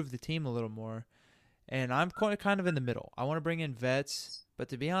improve the team a little more. And I'm kind of in the middle. I want to bring in vets, but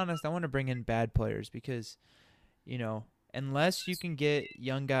to be honest, I want to bring in bad players because, unless you can get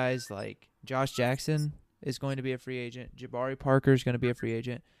young guys like Josh Jackson is going to be a free agent, Jabari Parker is going to be a free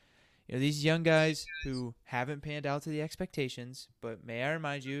agent. These young guys who haven't panned out to the expectations, but may I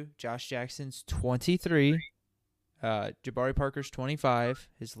remind you, Josh Jackson's 23, Jabari Parker's 25.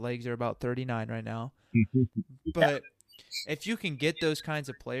 His legs are about 39 right now. But if you can get those kinds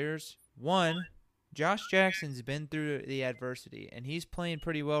of players, one, Josh Jackson's been through the adversity, and he's playing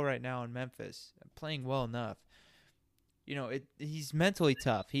pretty well right now in Memphis, playing well enough. He's mentally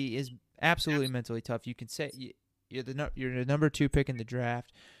tough. He is absolutely mentally tough. You can say you're the number 2 pick in the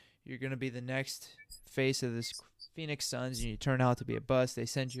draft. You're going to be the next face of this Phoenix Suns, and you turn out to be a bust. They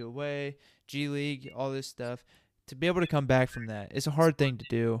send you away, G League, all this stuff. To be able to come back from that, it's a hard thing to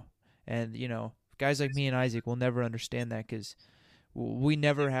do. And, guys like me and Isaac will never understand that because we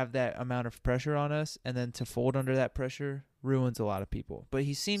never have that amount of pressure on us. And then to fold under that pressure ruins a lot of people. But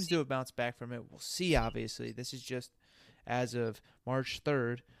he seems to have bounced back from it. We'll see, obviously. This is just as of March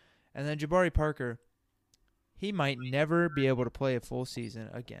 3rd. And then Jabari Parker, he might never be able to play a full season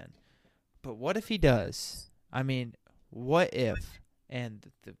again. But what if he does? I mean, what if? And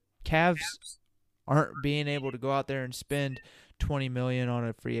the Cavs aren't being able to go out there and spend $20 million on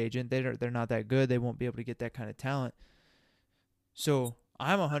a free agent. They're not that good. They won't be able to get that kind of talent. So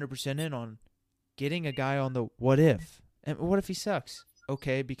I'm 100% in on getting a guy on the what if. And what if he sucks?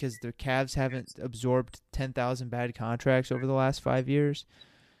 Okay, because the Cavs haven't absorbed 10,000 bad contracts over the last 5 years.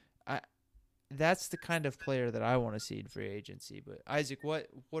 That's the kind of player that I want to see in free agency. But Isaac, what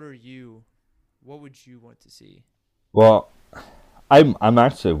would you want to see? Well, I'm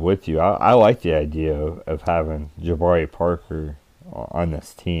actually with you. I like the idea of having Jabari Parker on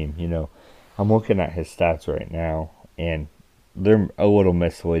this team. I'm looking at his stats right now, and they're a little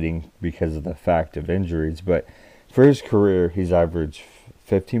misleading because of the fact of injuries. But for his career, he's averaged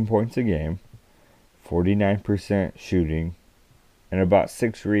 15 points a game, 49% shooting, and about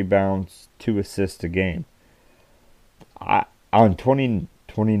 6 rebounds, 2 assists a game. On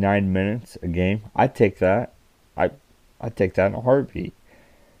 29 minutes a game, I take that. I take that in a heartbeat.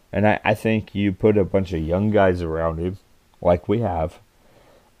 And I think you put a bunch of young guys around him, like we have,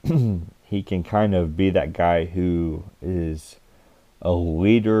 he can kind of be that guy who is a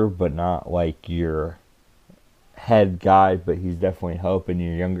leader, but not like your head guy, but he's definitely helping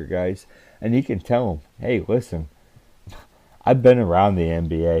your younger guys. And you can tell them, hey, listen, I've been around the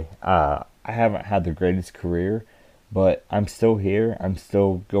NBA. I haven't had the greatest career, but I'm still here. I'm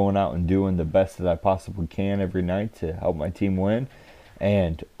still going out and doing the best that I possibly can every night to help my team win.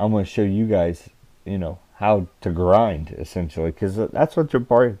 And I'm going to show you guys, how to grind, essentially. Because that's what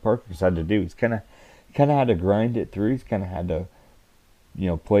Jabari Parker's had to do. He's kind of had to grind it through. He's kind of had to,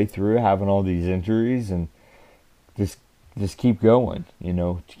 play through having all these injuries and just keep going,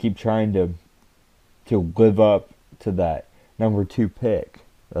 to keep trying to live up to that number 2 pick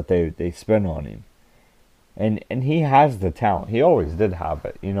that they spent on him. And he has the talent. He always did have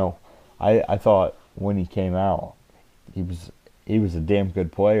it. I thought when he came out, he was a damn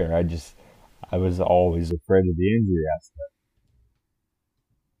good player. I was always afraid of the injury aspect.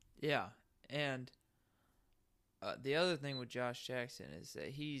 Yeah, and the other thing with Josh Jackson is that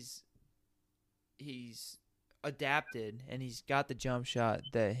he's adapted and he's got the jump shot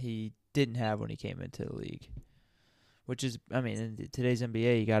that he didn't have when he came into the league. Which is, in today's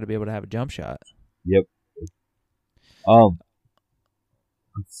NBA, you got to be able to have a jump shot. Yep. Let's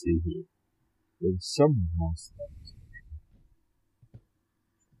see here. There's some else. Let's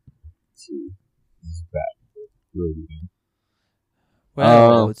see. This is bad. Really good.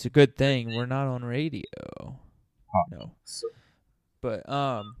 Well, it's a good thing we're not on radio. No. So, But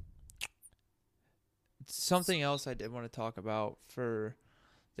something else I did want to talk about for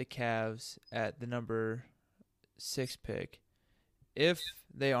the Cavs at the number 6 pick. If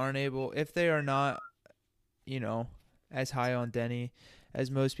they are not, as high on Denny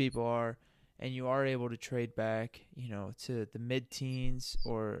as most people are, and you are able to trade back, to the mid-teens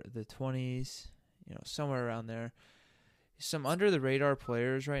or the 20s, somewhere around there. Some under-the-radar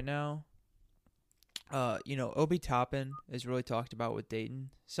players right now. Obi Toppin is really talked about with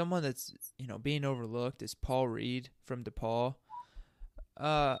Dayton. Someone that's, being overlooked is Paul Reed from DePaul.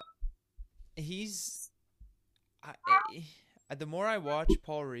 The more I watch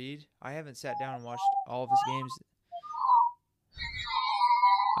Paul Reed, I haven't sat down and watched all of his games.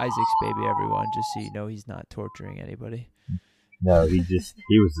 Isaac's baby, everyone, just so you know he's not torturing anybody. No, he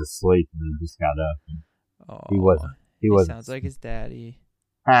was asleep and he just got up. Oh, he wasn't. Sounds like his daddy.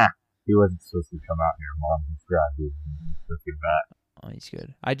 He wasn't supposed to come out here, Mom. He's grabbed and took him back. Oh, he's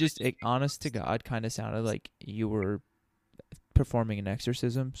good. Honest to God, kind of sounded like you were performing an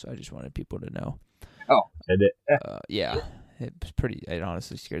exorcism, so I just wanted people to know. Oh, did it? Yeah, it was pretty. It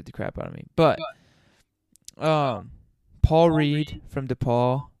honestly scared the crap out of me. But Paul Reed from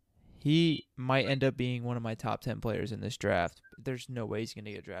DePaul, he might end up being one of my top 10 players in this draft. There's no way he's going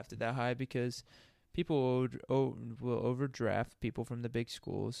to get drafted that high because people will overdraft people from the big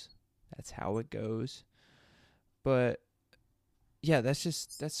schools. That's how it goes. But yeah, that's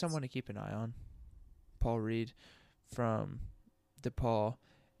someone to keep an eye on. Paul Reed from DePaul.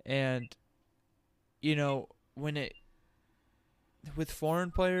 And with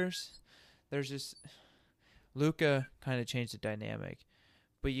foreign players, there's just Luka kind of changed the dynamic.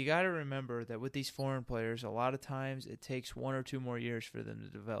 But you got to remember that with these foreign players, a lot of times it takes 1 or 2 more years for them to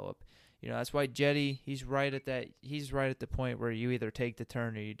develop. That's why Jetty, he's right at the point where you either take the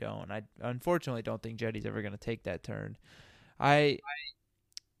turn or you don't. I unfortunately don't think Jetty's ever going to take that turn. For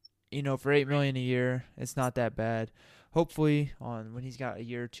 $8 million a year, it's not that bad. Hopefully, when he's got a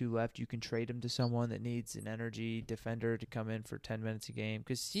year or 2 left, you can trade him to someone that needs an energy defender to come in for 10 minutes a game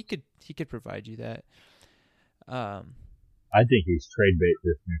because he could provide you that. I think he's trade bait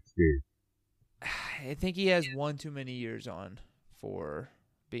this next year. I think he has one too many years on for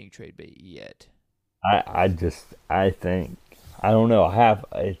being trade bait yet. I think, I don't know.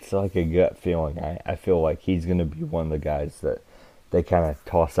 It's like a gut feeling. I feel like he's going to be one of the guys that they kind of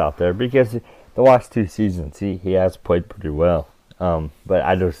toss out there because the last 2 seasons he has played pretty well. But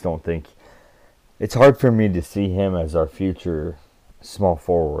I just don't think it's hard for me to see him as our future small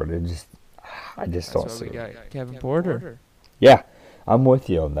forward. I just don't see it. That's why we got Kevin Porter. Yeah, I'm with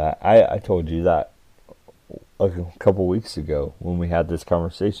you on that. I told you that a couple weeks ago when we had this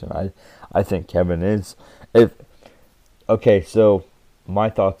conversation. I think Kevin is. Okay, so my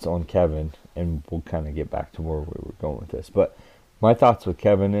thoughts on Kevin, and we'll kind of get back to where we were going with this, but my thoughts with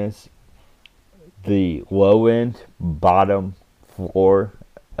Kevin is the low end, bottom floor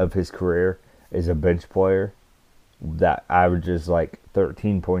of his career is a bench player that averages like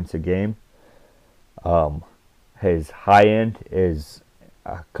 13 points a game. His high end is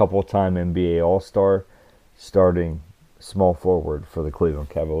a couple-time NBA All-Star, starting small forward for the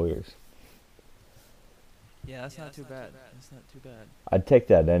Cleveland Cavaliers. Yeah, that's not too bad. I'd take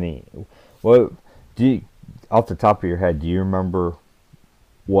that any. Well, off the top of your head, do you remember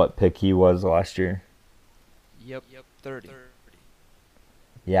what pick he was last year? Yep, 30.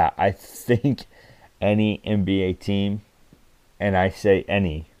 Yeah, I think any NBA team, and I say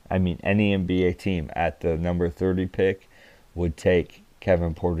any NBA team at the number 30 pick would take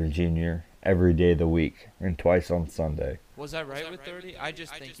Kevin Porter Jr. every day of the week and twice on Sunday. Was I right with 30? I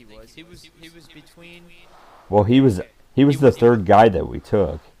just think he was. He was between. Well, he was the third guy that we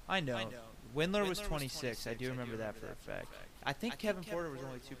took. I know. Windler was 26. I do remember that for a fact. I think Kevin Porter was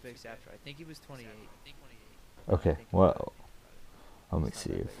only 2 picks after. I think he was 28. Okay, well, let me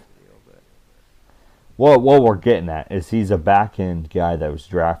see if. Well, what we're getting at is he's a back-end guy that was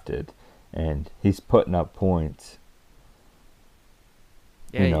drafted, and he's putting up points.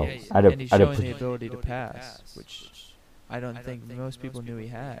 Yeah, and he's showing the ability to pass, which I don't think most people knew he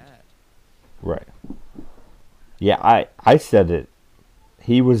had. Right. Yeah, I said it.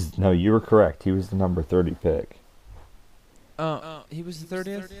 You were correct. He was the number 30 pick. He was the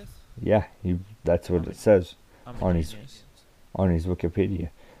 30th? Yeah, that's what it says on his Wikipedia.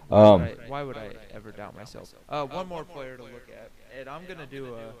 Why would I ever doubt myself? One more player to look at, and I'm gonna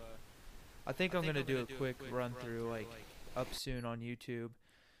do a quick run through, like up soon on YouTube,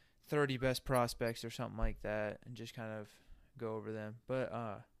 30 best prospects or something like that, and just kind of go over them. But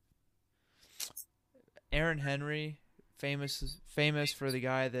Aaron Henry famous for the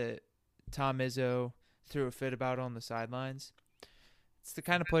guy that Tom Izzo threw a fit about on the sidelines. It's the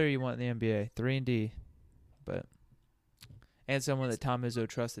kind of player you want in the NBA, 3-and-D, and someone that Tom Izzo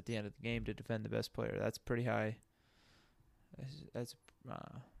trusts at the end of the game to defend the best player. That's pretty high.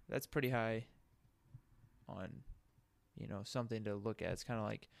 That's pretty high on, something to look at. It's kind of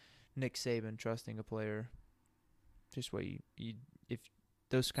like Nick Saban trusting a player. Just what you if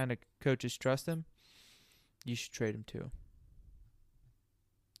those kind of coaches trust him, you should trade him too.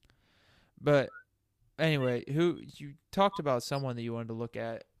 But anyway, who you talked about someone that you wanted to look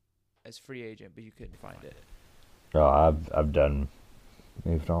at as free agent, but you couldn't find it. Oh, I've done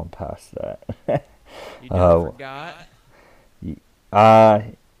moved on past that. You forgot?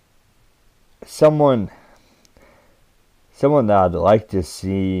 Someone that I'd like to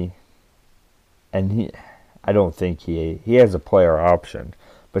see, and I don't think he has a player option,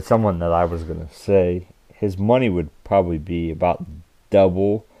 but someone that I was going to say his money would probably be about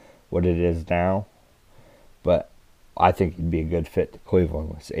double what it is now, but I think he'd be a good fit to Cleveland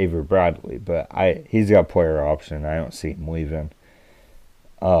with Avery Bradley, but he's got player option. I don't see him leaving.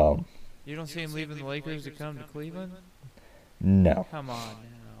 You don't see him leaving the Lakers to come to Cleveland? No. Come on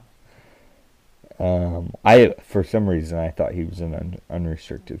now. For some reason I thought he was an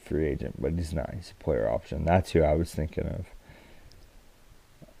unrestricted free agent, but he's not. He's a player option. That's who I was thinking of.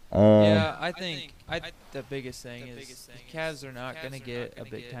 Yeah, I think the biggest thing is the Cavs are not going to get a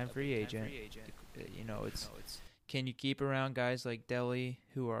big-time free agent. It's can you keep around guys like Delly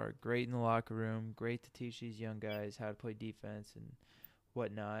who are great in the locker room, great to teach these young guys how to play defense and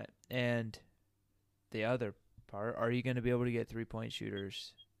whatnot? And the other part, are you going to be able to get three-point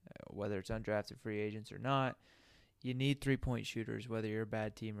shooters, whether it's undrafted free agents or not? You need three-point shooters, whether you're a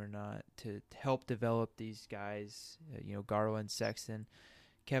bad team or not, to help develop these guys, Garland, Sexton,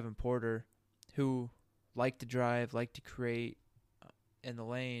 Kevin Porter, who like to drive, like to create in the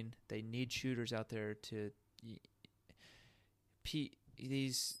lane. They need shooters out there to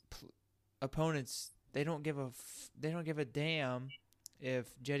these opponents. They don't give a damn if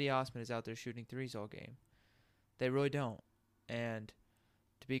Jetty Osman is out there shooting threes all game. They really don't. And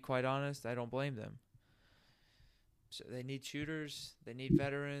to be quite honest, I don't blame them. So they need shooters, they need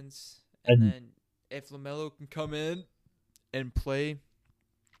veterans, and then if LaMelo can come in and play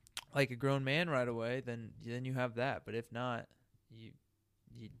like a grown man right away, then you have that. But if not, you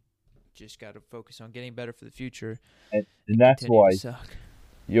just got to focus on getting better for the future. And that's why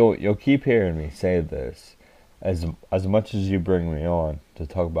you'll keep hearing me say this as much as you bring me on to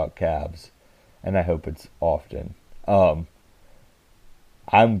talk about Cavs, and I hope it's often.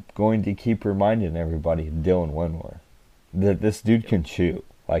 I'm going to keep reminding everybody of Dylan Windler that this dude can shoot.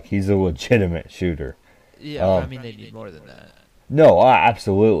 Like, he's a legitimate shooter. Yeah, they need more than that. No,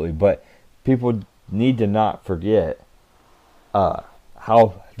 absolutely, but people need to not forget how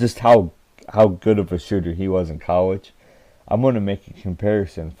good of a shooter he was in college. I'm going to make a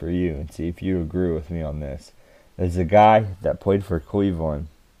comparison for you and see if you agree with me on this. There's a guy that played for Cleveland,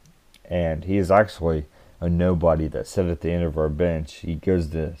 and he is actually a nobody that sat at the end of our bench. He goes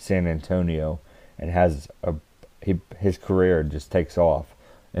to San Antonio and has his career just takes off.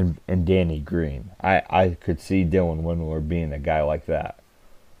 And Danny Green. I could see Dylan Windler being a guy like that.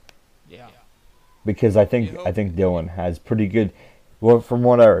 Yeah. Because I think Dylan has pretty good. Well, from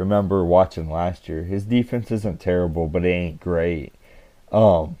what I remember watching last year, his defense isn't terrible, but it ain't great.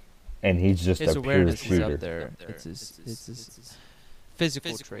 And he's just his a pure awareness shooter. is up there. It's his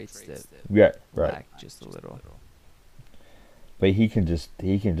physical traits that lack just a little. But he can just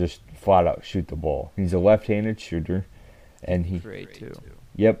flat out shoot the ball. He's a left-handed shooter, and he great too.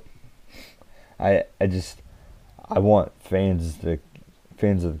 Yep. I want fans of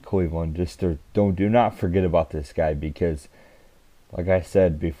the Cleveland just to do not forget about this guy, because like I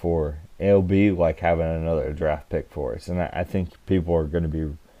said before, it'll be like having another draft pick for us. And I think people are going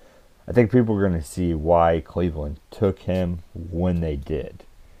to see why Cleveland took him when they did.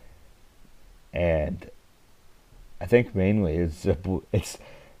 And I think mainly it's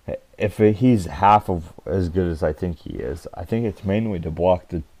if he's half of as good as I think he is, I think it's mainly to block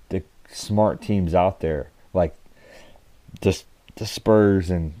the smart teams out there, like just the Spurs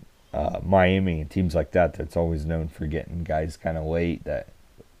and Miami and teams like that, that's always known for getting guys kind of late that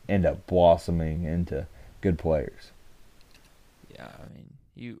end up blossoming into good players. Yeah,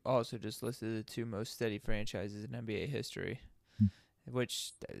 you also just listed the two most steady franchises in NBA history,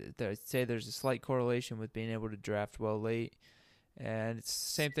 which they say there's a slight correlation with being able to draft well late. And it's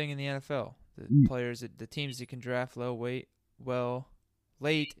the same thing in the NFL. The teams that can draft late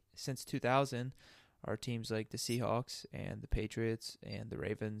since 2000 are teams like the Seahawks and the Patriots and the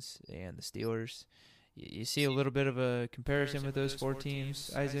Ravens and the Steelers. You see a little bit of a comparison with those 4 teams,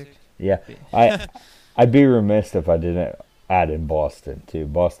 Isaac? Yeah, I'd be remiss if I didn't add in Boston too.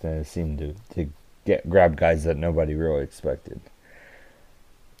 Boston has seemed to grab guys that nobody really expected.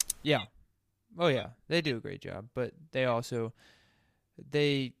 Yeah. Oh yeah, they do a great job, but they also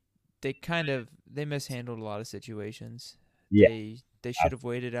they they mishandled a lot of situations. Yeah, They should have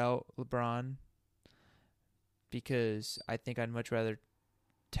waited out LeBron, because I think I'd much rather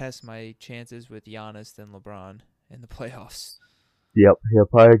test my chances with Giannis than LeBron in the playoffs. yep,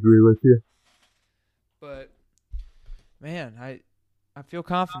 I agree with you. But man, I feel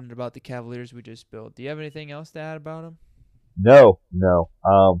confident about the Cavaliers we just built. Do you have anything else to add about them? No.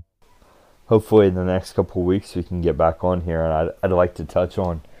 Hopefully in the next couple of weeks we can get back on here, and I'd like to touch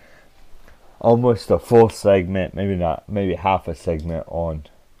on almost a full segment, maybe half a segment on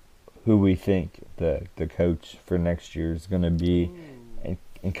who we think the coach for next year is going to be,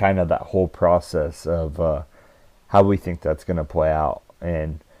 and kind of that whole process of how we think that's going to play out,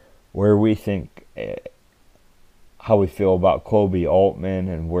 and where we think how we feel about Kobe Altman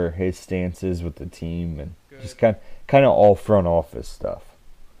and where his stance is with the team, and Good. just kind of all front office stuff.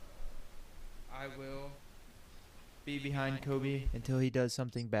 I will be behind Kobe until he does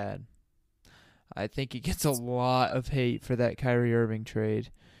something bad. I think he gets a lot of hate for that Kyrie Irving trade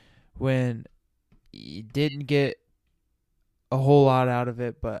when he didn't get a whole lot out of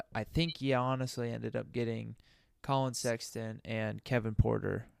it, but I think he honestly ended up getting Colin Sexton and Kevin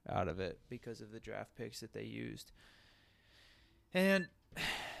Porter out of it because of the draft picks that they used. And,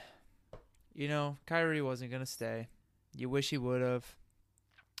 Kyrie wasn't going to stay. You wish he would have.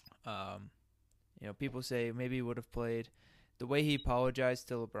 People say maybe he would have played. The way he apologized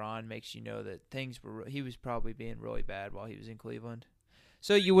to LeBron makes you know that he was probably being really bad while he was in Cleveland.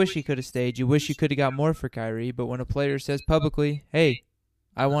 So you wish he could have stayed. You wish you could have got more for Kyrie. But when a player says publicly, hey,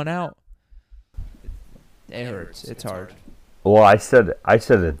 I want out, it hurts. It's hard. Well, I said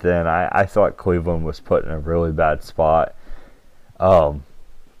it then. I thought Cleveland was put in a really bad spot. And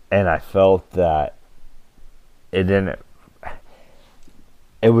I felt that it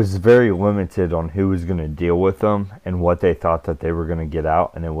was very limited on who was going to deal with them and what they thought that they were going to get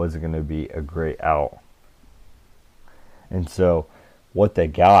out, and it wasn't going to be a great out. And so what they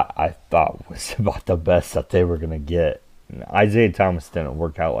got, I thought, was about the best that they were going to get. And Isaiah Thomas didn't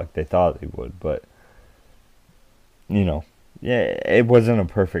work out like they thought he would, but, it wasn't a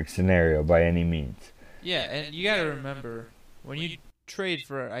perfect scenario by any means. Yeah, and you got to remember, when you trade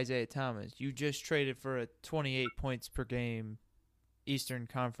for Isaiah Thomas, you just traded for a 28 points per game Eastern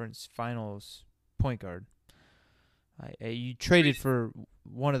Conference Finals point guard. You traded for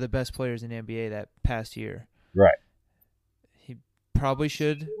one of the best players in the NBA that past year. Right. He probably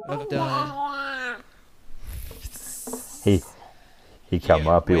should have done. He come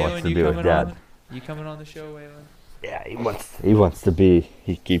up. He wants to be with Dad. You coming on the show, Waylon? Yeah, he wants to be.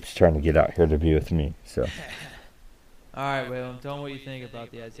 He keeps trying to get out here to be with me. So. All right, Waylon. Tell me what you think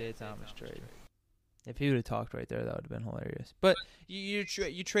about the Isaiah Thomas trade. If he would have talked right there, that would have been hilarious. But you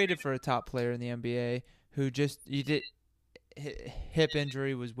traded for a top player in the NBA who hip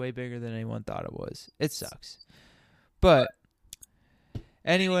injury was way bigger than anyone thought it was. It sucks. But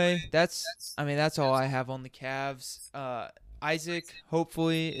anyway, that's all I have on the Cavs. Isaac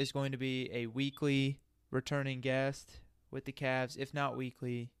hopefully is going to be a weekly returning guest with the Cavs, if not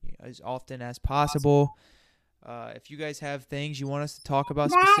weekly, as often as possible. If you guys have things you want us to talk about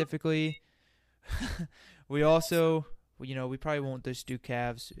specifically. We also, we probably won't just do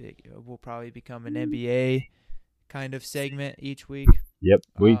Cavs. We'll probably become an NBA kind of segment each week. Yep.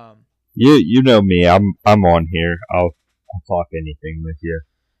 You know me. I'm on here. I'll talk anything with you.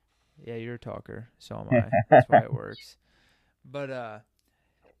 Yeah, you're a talker. So am I. That's why it works. But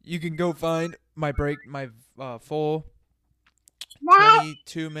you can go find my full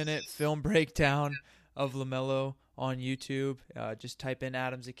 22-minute film breakdown of LaMelo on YouTube. Just type in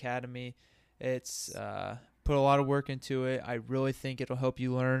Adams Academy. It's put a lot of work into it. I really think it'll help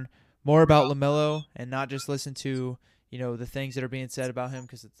you learn more about LaMelo and not just listen to, the things that are being said about him,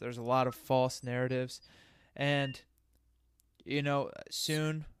 because there's a lot of false narratives. And,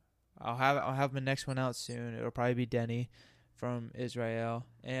 soon I'll have my next one out soon. It'll probably be Denny from Israel.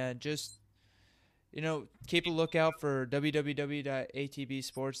 And just, keep a lookout for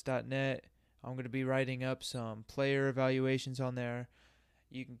www.atbsports.net. I'm going to be writing up some player evaluations on there.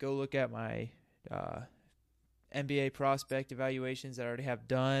 You can go look at my NBA prospect evaluations that I already have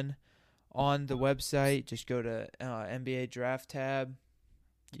done on the website. Just go to NBA Draft tab.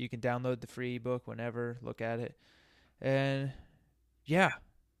 You can download the free ebook whenever, look at it. And, yeah.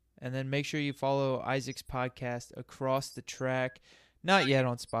 And then make sure you follow Isaac's podcast, Across the Track. Not yet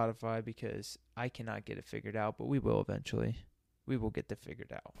on Spotify because I cannot get it figured out, but we will eventually. We will get it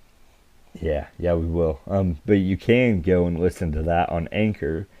figured out. Yeah, we will. But you can go and listen to that on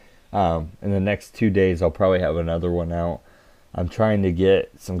Anchor. In the next 2 days, I'll probably have another one out. I'm trying to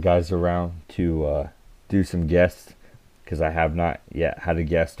get some guys around to do some guests because I have not yet had a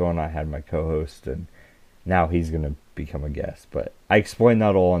guest on. I had my co-host, and now he's going to become a guest. But I explained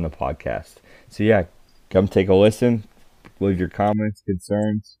that all on the podcast. So yeah, come take a listen. Leave your comments,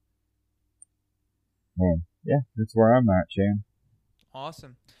 concerns. Yeah, that's where I'm at, Chan.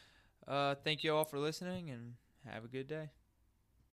 Awesome. Thank you all for listening and have a good day.